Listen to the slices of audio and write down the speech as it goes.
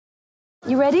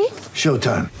You ready?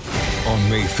 Showtime. On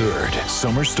May 3rd,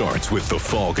 summer starts with The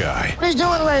Fall Guy. Let's do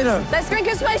it later. Let's drink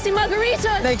a spicy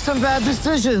margarita. Make some bad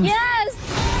decisions. Yes!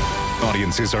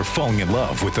 Audiences are falling in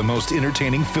love with the most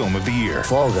entertaining film of the year.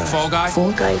 Fall Guy. Fall Guy?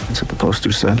 Fall Guy. That's what the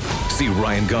poster said. See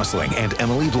Ryan Gosling and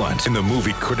Emily Blunt in the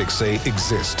movie critics say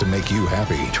exists to make you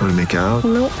happy. Trying to make it out?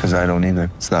 Nope. Because I don't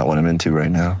either. It's not what I'm into right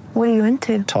now. What are you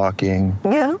into? Talking.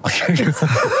 Yeah.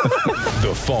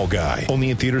 The Fall Guy.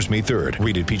 Only in theaters May 3rd.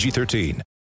 Rated PG-13.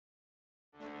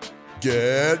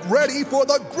 Get ready for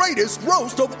the greatest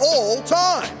roast of all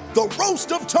time. The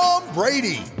Roast of Tom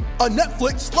Brady. A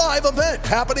Netflix live event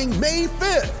happening May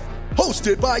 5th.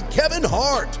 Hosted by Kevin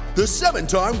Hart. The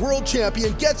 7-time world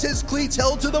champion gets his cleats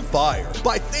held to the fire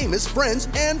by famous friends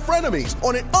and frenemies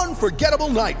on an unforgettable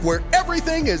night where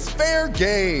everything is fair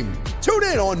game. Tune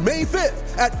in on May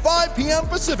 5th at 5 p.m.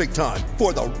 Pacific time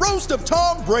for the Roast of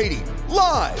Tom Brady.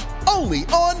 Live only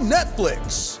on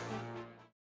Netflix.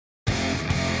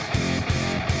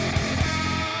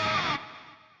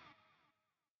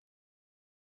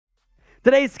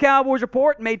 Today's Cowboys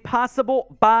Report made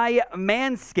possible by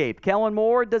Manscaped. Kellen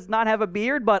Moore does not have a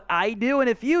beard, but I do, and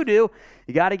if you do,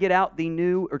 you got to get out the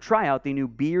new, or try out the new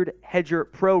Beard Hedger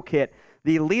Pro Kit.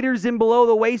 The leaders in below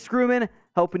the waist grooming,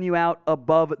 helping you out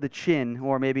above the chin,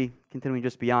 or maybe continuing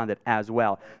just beyond it as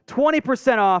well.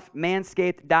 20% off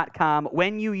manscaped.com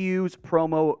when you use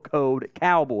promo code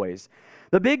Cowboys.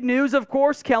 The big news, of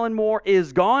course, Kellen Moore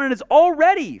is gone and has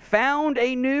already found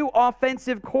a new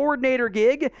offensive coordinator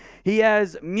gig. He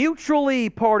has mutually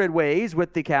parted ways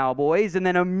with the Cowboys and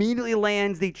then immediately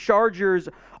lands the Chargers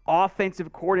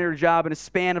offensive coordinator job in a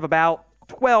span of about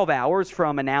 12 hours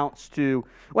from announced to,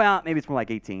 well, maybe it's more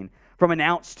like 18, from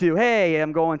announced to, hey,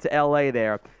 I'm going to L.A.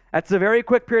 there. That's a very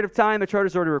quick period of time. The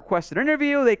Chargers already requested an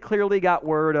interview. They clearly got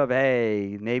word of,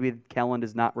 hey, maybe Kellen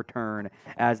does not return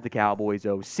as the Cowboys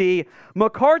OC.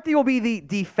 McCarthy will be the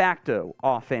de facto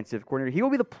offensive coordinator. He will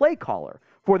be the play caller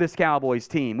for this Cowboys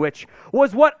team, which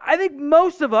was what I think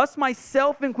most of us,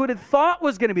 myself included, thought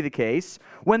was going to be the case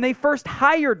when they first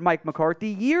hired Mike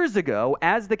McCarthy years ago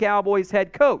as the Cowboys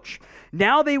head coach.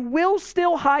 Now they will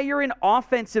still hire an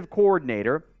offensive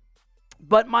coordinator,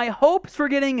 but my hopes for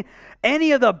getting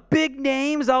any of the big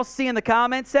names I'll see in the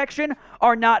comment section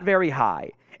are not very high.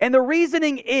 And the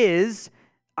reasoning is,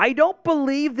 I don't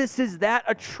believe this is that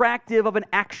attractive of an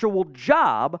actual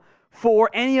job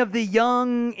for any of the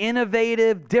young,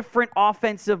 innovative, different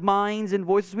offensive minds and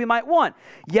voices we might want.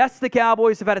 Yes, the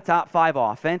Cowboys have had a top 5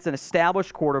 offense, an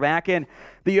established quarterback, and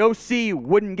the OC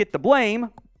wouldn't get the blame,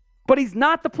 but he's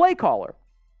not the play caller.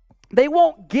 They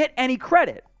won't get any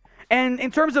credit. And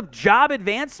in terms of job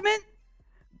advancement,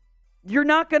 you're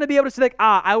not going to be able to say, like,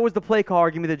 I was the play caller,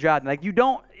 give me the job. Like, you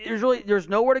don't, there's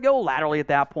nowhere to go laterally at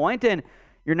that point, and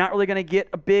you're not really going to get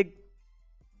a big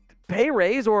pay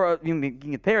raise, or you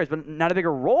can get pay raise, but not a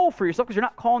bigger role for yourself because you're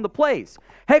not calling the plays.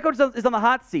 Head coach is on the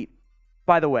hot seat,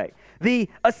 by the way. The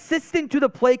assistant to the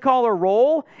play caller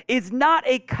role is not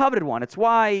a coveted one. It's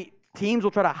why teams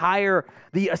will try to hire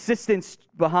the assistants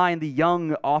behind the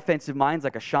young offensive minds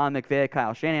like a Sean McVay,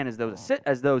 Kyle Shanahan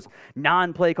as those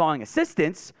non-play calling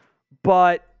assistants,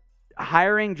 but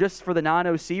hiring just for the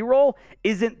non-OC role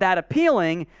isn't that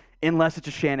appealing unless it's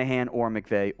a Shanahan or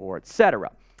McVay or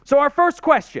etc. So our first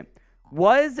question,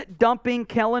 was dumping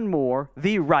Kellen Moore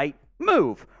the right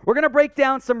move? We're going to break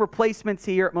down some replacements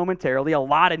here momentarily, a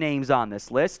lot of names on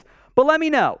this list, but let me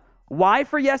know. Y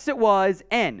for yes, it was.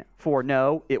 N for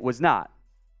no, it was not.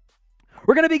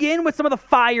 We're going to begin with some of the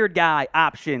fired guy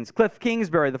options. Cliff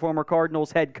Kingsbury, the former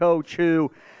Cardinals head coach, who,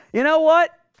 you know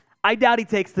what? I doubt he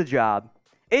takes the job.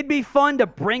 It'd be fun to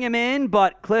bring him in,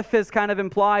 but Cliff has kind of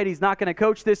implied he's not going to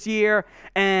coach this year,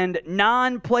 and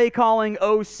non-play calling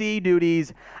OC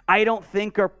duties I don't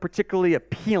think are particularly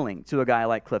appealing to a guy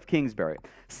like Cliff Kingsbury.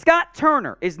 Scott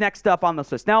Turner is next up on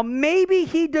this list. Now, maybe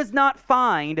he does not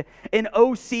find an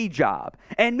OC job,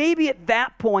 and maybe at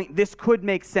that point, this could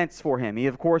make sense for him. He,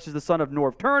 of course, is the son of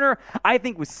Norv Turner. I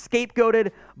think was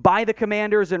scapegoated by the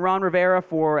Commanders and Ron Rivera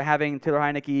for having Taylor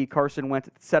Heineke, Carson Wentz,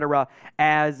 etc.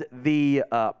 as the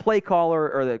play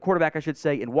caller, or the quarterback, I should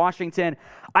say, in Washington.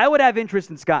 I would have interest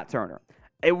in Scott Turner.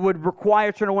 It would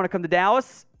require Turner to want to come to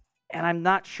Dallas, and I'm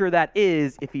not sure that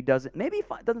is if he doesn't. Maybe he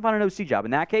doesn't find an OC job.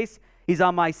 In that case, he's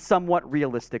on my somewhat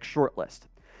realistic short list.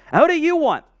 Now, who do you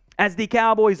want as the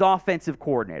Cowboys offensive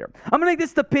coordinator? I'm going to make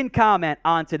this the pinned comment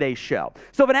on today's show.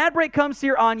 So if an ad break comes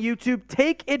here on YouTube,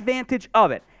 take advantage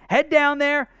of it. Head down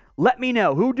there. Let me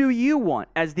know. Who do you want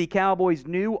as the Cowboys'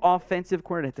 new offensive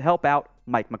coordinator to help out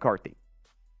Mike McCarthy?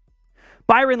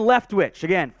 Byron Leftwich,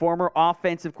 again, former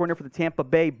offensive coordinator for the Tampa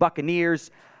Bay Buccaneers.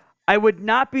 I would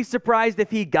not be surprised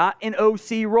if he got an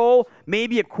OC role.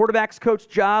 Maybe a quarterback's coach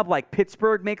job like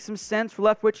Pittsburgh makes some sense for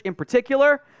Leftwich in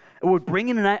particular. It would bring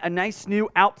in a nice new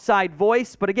outside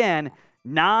voice. But again,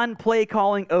 non-play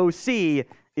calling OC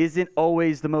isn't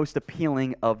always the most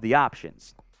appealing of the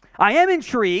options. I am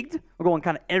intrigued, we're going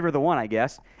kind of every the one, I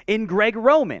guess, in Greg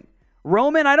Roman.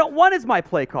 Roman, I don't want as my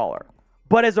play caller.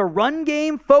 But as a run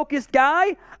game focused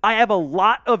guy, I have a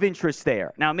lot of interest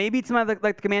there. Now, maybe some like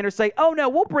the Commanders say, oh no,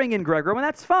 we'll bring in Greg Roman,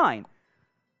 that's fine.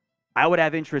 I would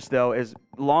have interest though, as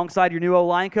alongside your new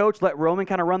O-line coach, let Roman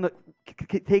kind of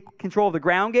take control of the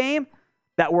ground game.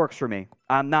 That works for me.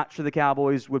 I'm not sure the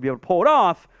Cowboys would be able to pull it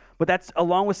off, but that's,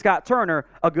 along with Scott Turner,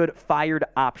 a good fired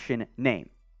option name.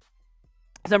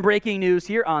 Some breaking news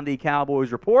here on the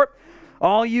Cowboys Report.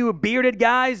 All you bearded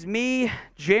guys, me,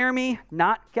 Jeremy,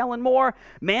 not Kellen Moore,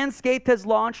 Manscaped has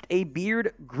launched a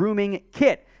beard grooming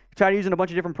kit. Try using a bunch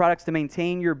of different products to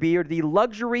maintain your beard. The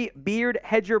Luxury Beard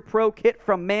Hedger Pro Kit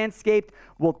from Manscaped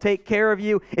will take care of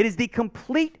you. It is the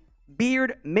complete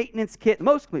beard maintenance kit, the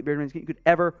most complete beard maintenance kit you could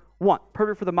ever want.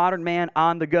 Perfect for the modern man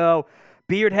on the go.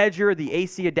 Beard Hedger, the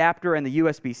AC adapter, and the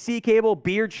USB-C cable,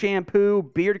 beard shampoo,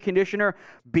 beard conditioner,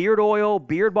 beard oil,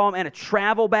 beard balm, and a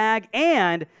travel bag.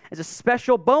 And as a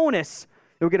special bonus,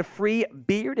 you'll get a free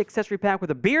beard accessory pack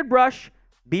with a beard brush,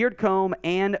 beard comb,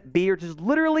 and beard. Just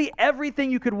literally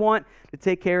everything you could want to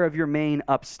take care of your mane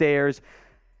upstairs.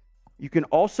 You can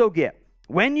also get,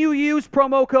 when you use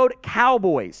promo code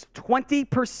COWBOYS,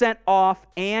 20% off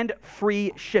and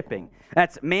free shipping.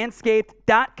 That's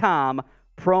manscaped.com,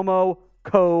 promo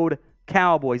code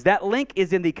Cowboys. That link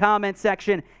is in the comment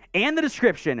section and the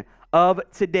description of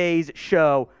today's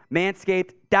show.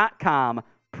 Manscaped.com,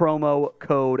 promo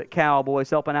code Cowboys,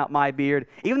 helping out my beard.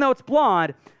 Even though it's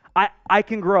blonde, I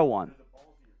can grow one.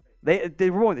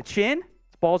 They ruin the chin,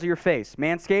 it's balls of your face.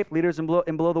 Manscaped, leaders in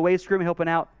below the waist grooming, helping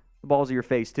out the balls of your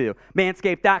face too.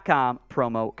 Manscaped.com,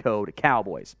 promo code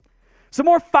Cowboys. Some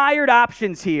more fired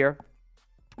options here.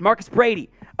 Marcus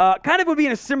Brady, kind of would be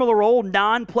in a similar role,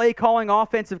 non-play calling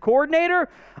offensive coordinator.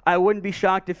 I wouldn't be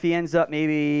shocked if he ends up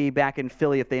maybe back in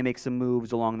Philly if they make some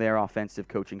moves along their offensive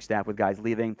coaching staff with guys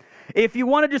leaving. If you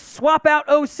want to just swap out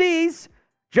OCs,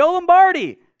 Joe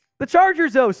Lombardi, the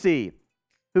Chargers OC,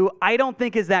 who I don't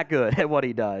think is that good at what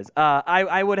he does.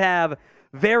 I would have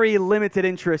very limited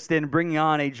interest in bringing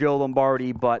on a Joe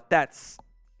Lombardi, but that's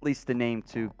at least the name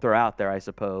to throw out there, I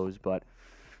suppose. But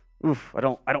I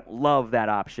don't love that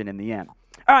option in the end.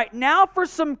 All right, now for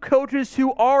some coaches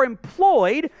who are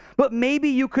employed, but maybe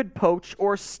you could poach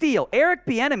or steal. Eric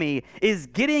Bieniemy is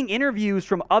getting interviews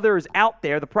from others out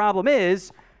there. The problem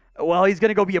is, well, he's going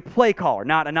to go be a play caller,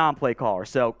 not a non-play caller.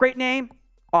 So, great name,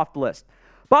 off the list.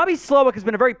 Bobby Slowick has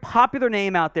been a very popular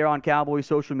name out there on Cowboys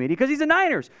social media because he's a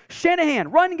Niners.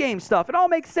 Shanahan, run game stuff, it all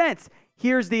makes sense.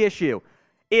 Here's the issue.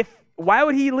 Why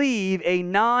would he leave a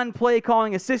non-play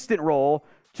calling assistant role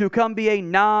to come be a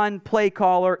non-play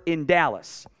caller in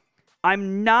Dallas?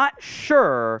 I'm not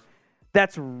sure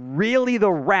that's really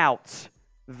the route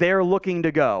they're looking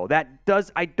to go.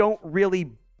 I don't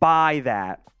really buy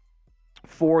that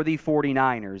for the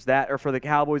 49ers, or for the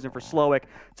Cowboys and for Slowick.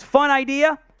 It's a fun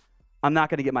idea. I'm not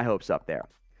going to get my hopes up there.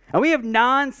 And we have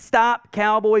nonstop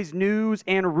Cowboys news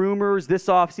and rumors this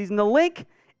offseason. The link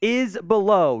is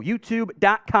below,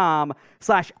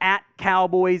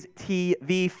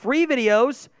 youtube.com/@CowboysTV. Free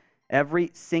videos every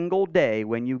single day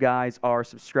when you guys are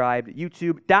subscribed.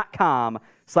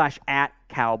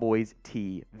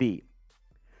 youtube.com/@CowboysTV.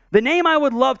 The name I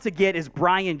would love to get is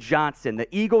Brian Johnson, the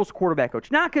Eagles quarterback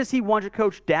coach. Not because he wanted to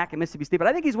coach Dak at Mississippi State, but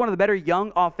I think he's one of the better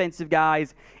young offensive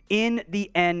guys in the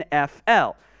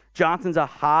NFL. Johnson's a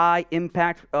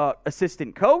high-impact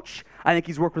assistant coach. I think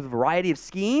he's worked with a variety of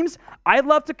schemes. I'd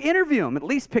love to interview him, at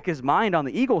least pick his mind on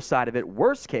the Eagles side of it,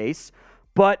 worst case.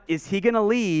 But is he going to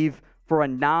leave for a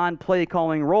non-play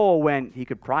calling role when he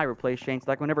could probably replace Shane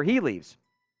Steichen whenever he leaves?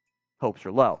 Hopes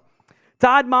are low.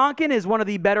 Todd Monken is one of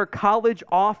the better college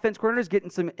offense coordinators,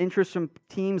 getting some interest from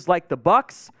teams like the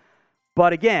Bucs.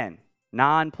 But again,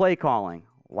 non-play calling.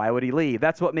 Why would he leave?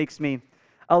 That's what makes me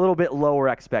a little bit lower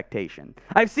expectation.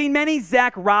 I've seen many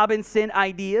Zach Robinson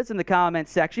ideas in the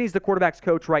comments section. He's the quarterback's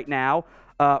coach right now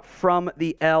for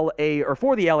the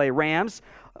LA Rams.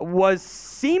 Was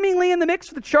seemingly in the mix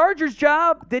for the Chargers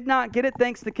job. Did not get it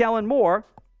thanks to Kellen Moore.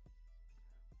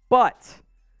 But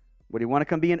would he want to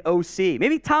come be an OC?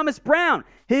 Maybe Thomas Brown,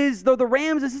 the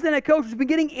Rams assistant head coach, has been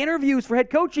getting interviews for head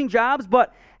coaching jobs,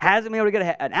 but hasn't been able to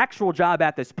get an actual job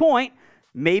at this point.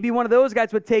 Maybe one of those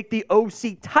guys would take the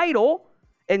OC title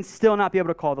and still not be able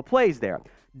to call the plays there.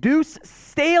 Deuce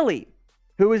Staley,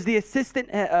 who is the associate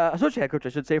head coach, I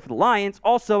should say, for the Lions,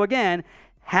 also, again,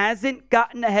 hasn't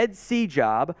gotten a head C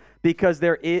job because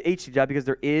there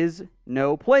is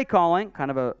no play calling,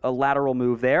 kind of a lateral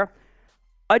move there.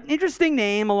 An interesting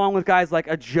name, along with guys like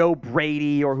a Joe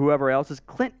Brady or whoever else, is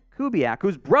Clint Kubiak,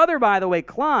 whose brother, by the way,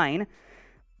 Klein,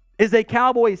 is a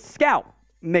Cowboys scout.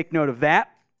 Make note of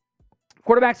that.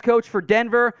 Quarterbacks coach for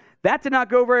Denver. That did not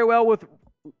go very well with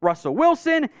Russell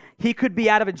Wilson. He could be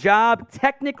out of a job.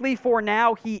 Technically, for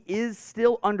now, he is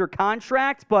still under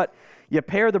contract, but you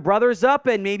pair the brothers up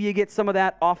and maybe you get some of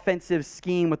that offensive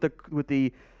scheme with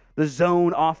the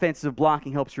zone offensive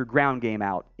blocking, helps your ground game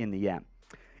out in the end.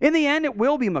 In the end, it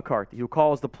will be McCarthy who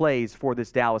calls the plays for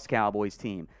this Dallas Cowboys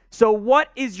team. So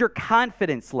what is your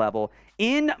confidence level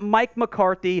in Mike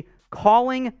McCarthy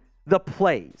calling the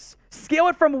plays? Scale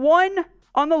it from 1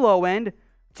 on the low end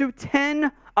to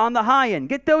 10 on the high end.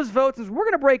 Get those votes as we're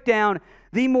going to break down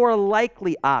the more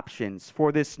likely options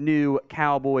for this new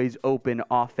Cowboys open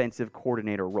offensive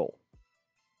coordinator role.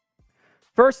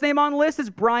 First name on the list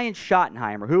is Brian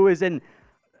Schottenheimer, who is an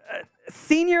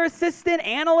senior assistant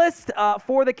analyst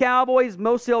for the Cowboys,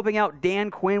 mostly helping out Dan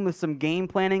Quinn with some game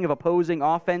planning of opposing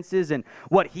offenses and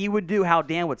what he would do, how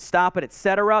Dan would stop it,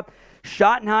 etc.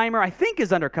 Schottenheimer, I think,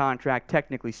 is under contract,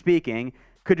 technically speaking.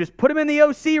 Could just put him in the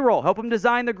OC role, help him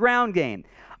design the ground game.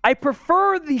 I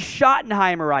prefer the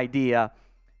Schottenheimer idea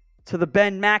to the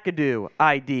Ben McAdoo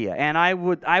idea, and I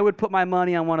would put my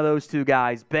money on one of those two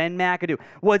guys. Ben McAdoo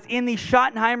was in the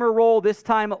Schottenheimer role this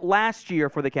time last year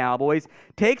for the Cowboys,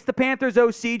 takes the Panthers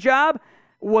OC job,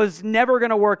 was never going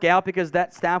to work out because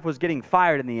that staff was getting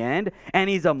fired in the end,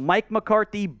 and he's a Mike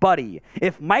McCarthy buddy.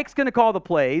 If Mike's going to call the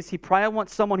plays, he probably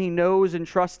wants someone he knows and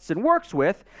trusts and works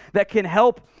with that can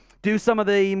help do some of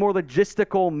the more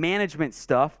logistical management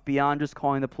stuff beyond just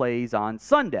calling the plays on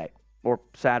Sunday or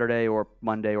Saturday or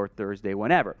Monday or Thursday,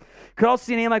 whenever. Could also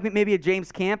see a name like maybe a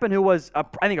James Campen, who was,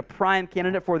 I think, a prime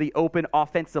candidate for the open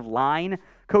offensive line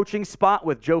coaching spot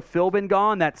with Joe Philbin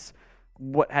gone. That's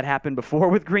what had happened before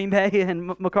with Green Bay and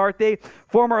McCarthy.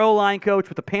 Former O-line coach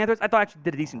with the Panthers. I thought actually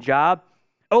did a decent job.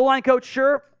 O-line coach,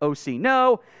 sure. OC,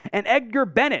 no. And Edgar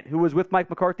Bennett, who was with Mike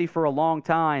McCarthy for a long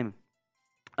time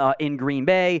in Green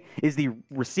Bay, is the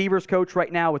receivers coach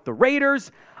right now with the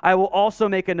Raiders. I will also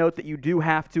make a note that you do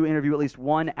have to interview at least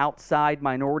one outside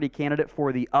minority candidate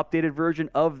for the updated version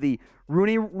of the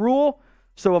Rooney Rule.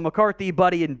 So a McCarthy,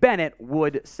 Buddy, and Bennett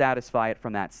would satisfy it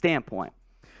from that standpoint.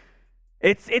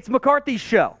 It's McCarthy's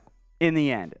show in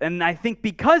the end. And I think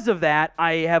because of that,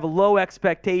 I have low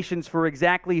expectations for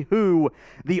exactly who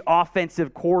the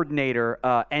offensive coordinator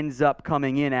ends up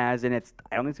coming in as. And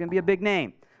I don't think it's going to be a big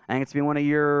name. I think it's going to be one of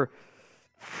your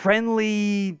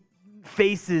friendly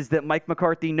faces that Mike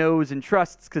McCarthy knows and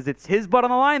trusts because it's his butt on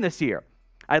the line this year.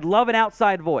 I'd love an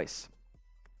outside voice.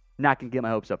 Not going to get my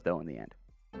hopes up, though, in the end.